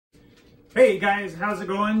Hey guys, how's it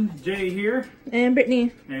going? Jay here. And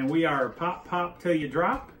Brittany. And we are Pop Pop Till You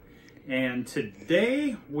Drop. And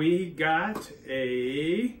today we got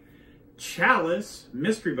a chalice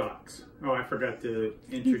mystery box. Oh, I forgot to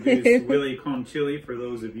introduce Willie Conchili for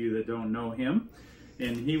those of you that don't know him.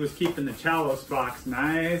 And he was keeping the chalice box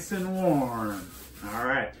nice and warm. All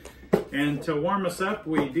right. And to warm us up,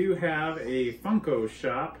 we do have a Funko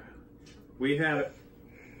shop. We have,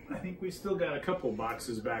 I think we still got a couple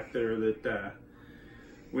boxes back there that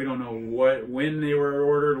we don't know when they were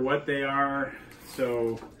ordered, what they are.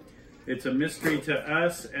 So it's a mystery to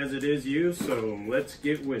us as it is you. So let's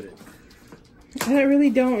get with it. I really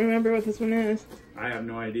don't remember what this one is. I have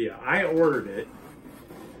no idea. I ordered it.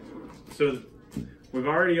 So we've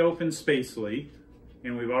already opened Spacely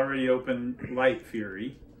and we've already opened Light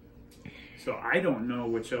Fury. So I don't know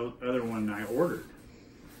which other one I ordered.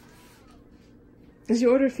 Did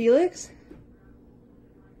you order Felix?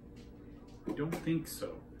 I don't think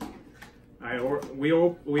so. We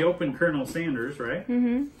opened Colonel Sanders, right?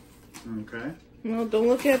 Mm-hmm. Okay. Well, don't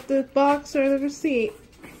look at the box or the receipt.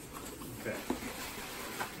 Okay.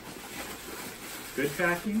 Good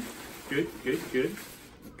packing. Good.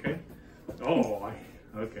 Okay. Oh,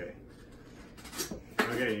 okay.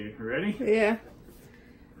 Okay, you ready? Yeah.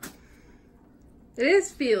 It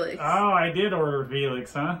is Felix. Oh, I did order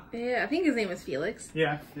Felix, huh? Yeah, I think his name is Felix.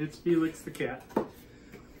 Yeah, it's Felix the cat.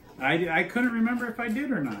 I couldn't remember if I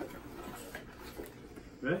did or not.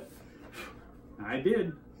 But I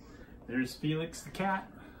did. There's Felix the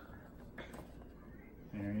cat.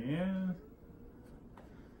 There he is.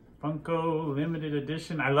 Funko limited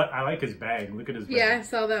edition. I like his bag. Look at his bag. Yeah, I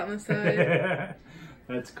saw that on the side.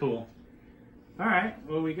 That's cool. All right.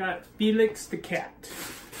 Well, we got Felix the cat.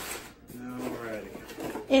 Alrighty.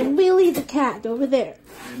 And Willie the cat over there.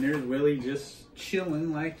 And there's Willie just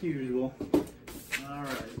chilling like usual.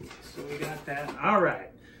 Alrighty. So we got that.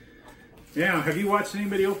 Alright. Now, have you watched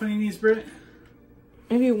anybody opening these, Britt?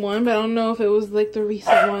 Maybe one, but I don't know if it was like the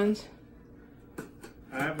recent ones.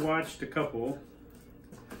 I've watched a couple.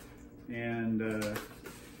 And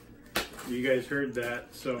you guys heard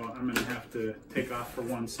that, so I'm going to have to take off for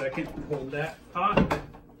 1 second. Hold that thought.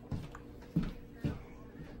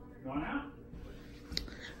 Going out?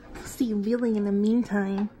 I'll see Willie in the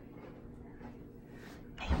meantime.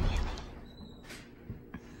 Hey, Willie.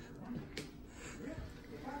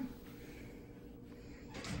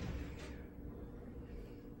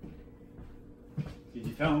 Did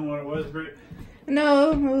you tell him what it was, Britt?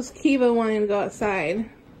 No, it was Kiva wanting to go outside.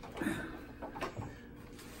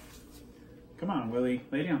 Come on, Willie.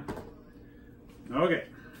 Lay down. Okay.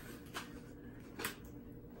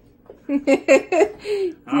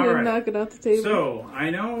 All right. Knock it off the table. So, I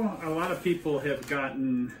know a lot of people have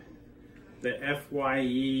gotten the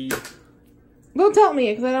FYE. Don't tell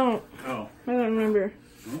me, because I don't remember.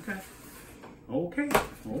 Okay. All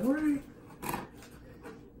right.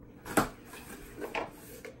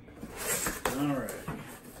 All right.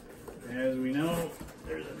 As we know,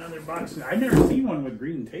 there's another box. I've never seen one with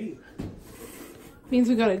green tape. Means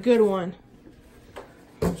we got a good one.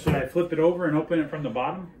 Should I flip it over and open it from the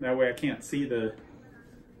bottom? That way I can't see the...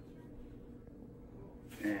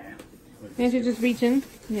 Can't you just reach in?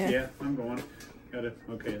 Yeah. Yeah, I'm going.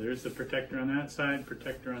 Okay, there's the protector on that side,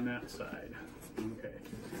 protector on that side. Okay.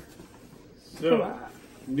 So,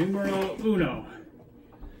 numero uno.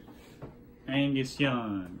 Angus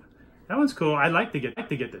Young. That one's cool. I'd like to get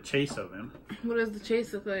the chase of him. What does the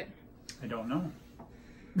chase look like? I don't know.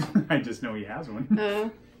 I just know he has one.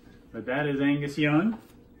 But that is Angus Young.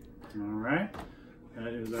 All right.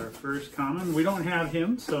 That is our first common. We don't have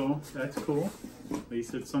him, so that's cool. At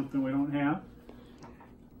least it's something we don't have.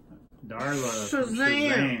 Darla from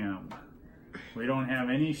Shazam. We don't have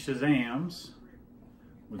any Shazams.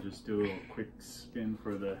 We'll just do a little quick spin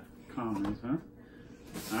for the commons, huh?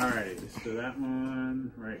 All right. So that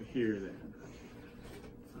one right here then.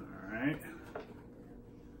 All right.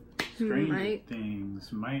 Stranger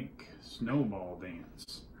Things, Mike Snowball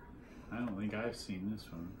Dance. I don't think I've seen this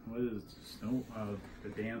one. What is the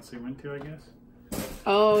dance they went to, I guess?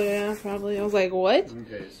 Oh, yeah, probably. I was like, what?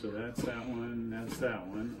 Okay, so that's that one. That's that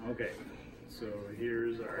one. Okay, so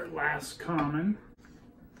here's our last common.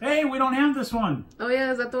 Hey, we don't have this one. Oh,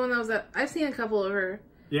 yeah, is that the one that was at... I've seen a couple of her.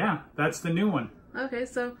 Yeah, that's the new one. Okay,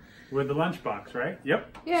 so... With the lunchbox, right?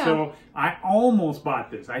 Yep. Yeah. So I almost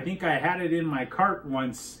bought this. I think I had it in my cart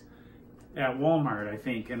once at Walmart, I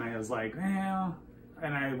think, and I was like, well...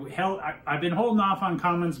 And I've been holding off on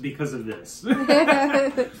commons because of this.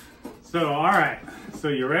 So, all right. So,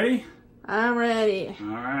 you ready? I'm ready. All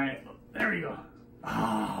right. There we go.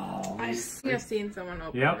 Oh. I've seen someone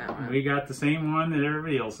open that one. Yep, we got the same one that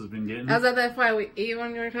everybody else has been getting. Was that why we ate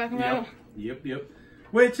one you were talking about? Yep.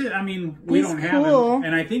 Which, I mean, we don't have him.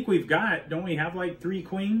 And I think we've got, don't we have like 3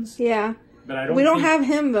 queens? Yeah. But I don't we don't have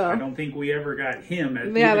him, though. I don't think we ever got him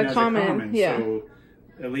as, the common. Yeah. So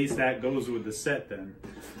at least that goes with the set then.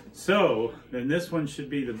 So then this one should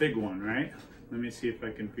be the big one, right? Let me see if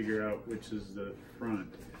I can figure out which is the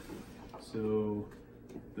front. So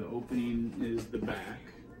the opening is the back.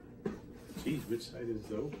 Geez, which side is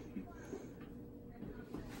the opening?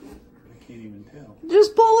 I can't even tell.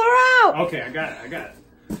 Just pull her out. Okay, I got it.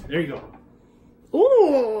 There you go.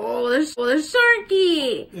 Ooh, there's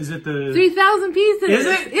Sharky. Is it the 3,000 pieces? Is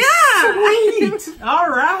it? Yeah. Sweet. All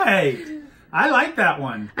right. I like that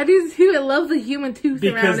one. I do too. I love the human tooth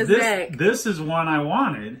around his neck. This is one I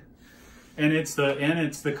wanted, and it's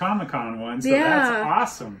the Comic-Con one. So that's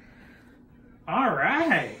awesome. All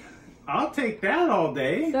right. I'll take that all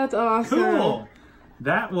day. That's awesome. Cool.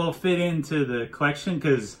 That will fit into the collection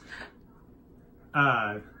because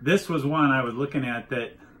this was one I was looking at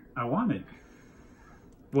that I wanted.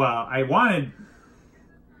 Well, I wanted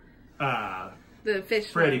the fish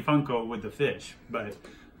Freddy Funko with the fish, but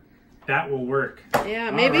that will work.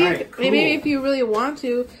 Yeah, maybe maybe if you really want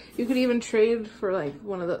to, you could even trade for like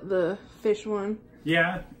one of the fish one.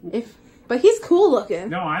 Yeah. But he's cool looking.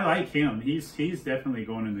 No, I like him. He's definitely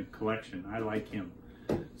going in the collection. I like him.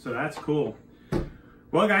 So that's cool.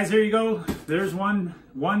 Well, guys, there you go. There's one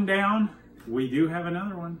down. We do have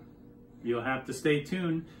another one. You'll have to stay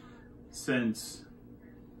tuned since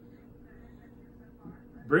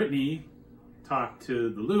Brittany talked to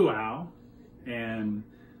the luau and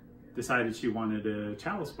decided she wanted a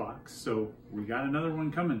chalice box. So we got another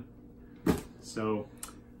one coming. So,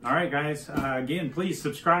 all right, guys. Again, please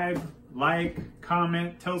subscribe, like,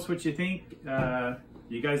 comment, tell us what you think.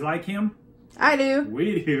 You guys like him? I do.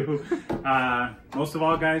 We do. Most of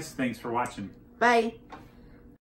all, guys, thanks for watching. Bye.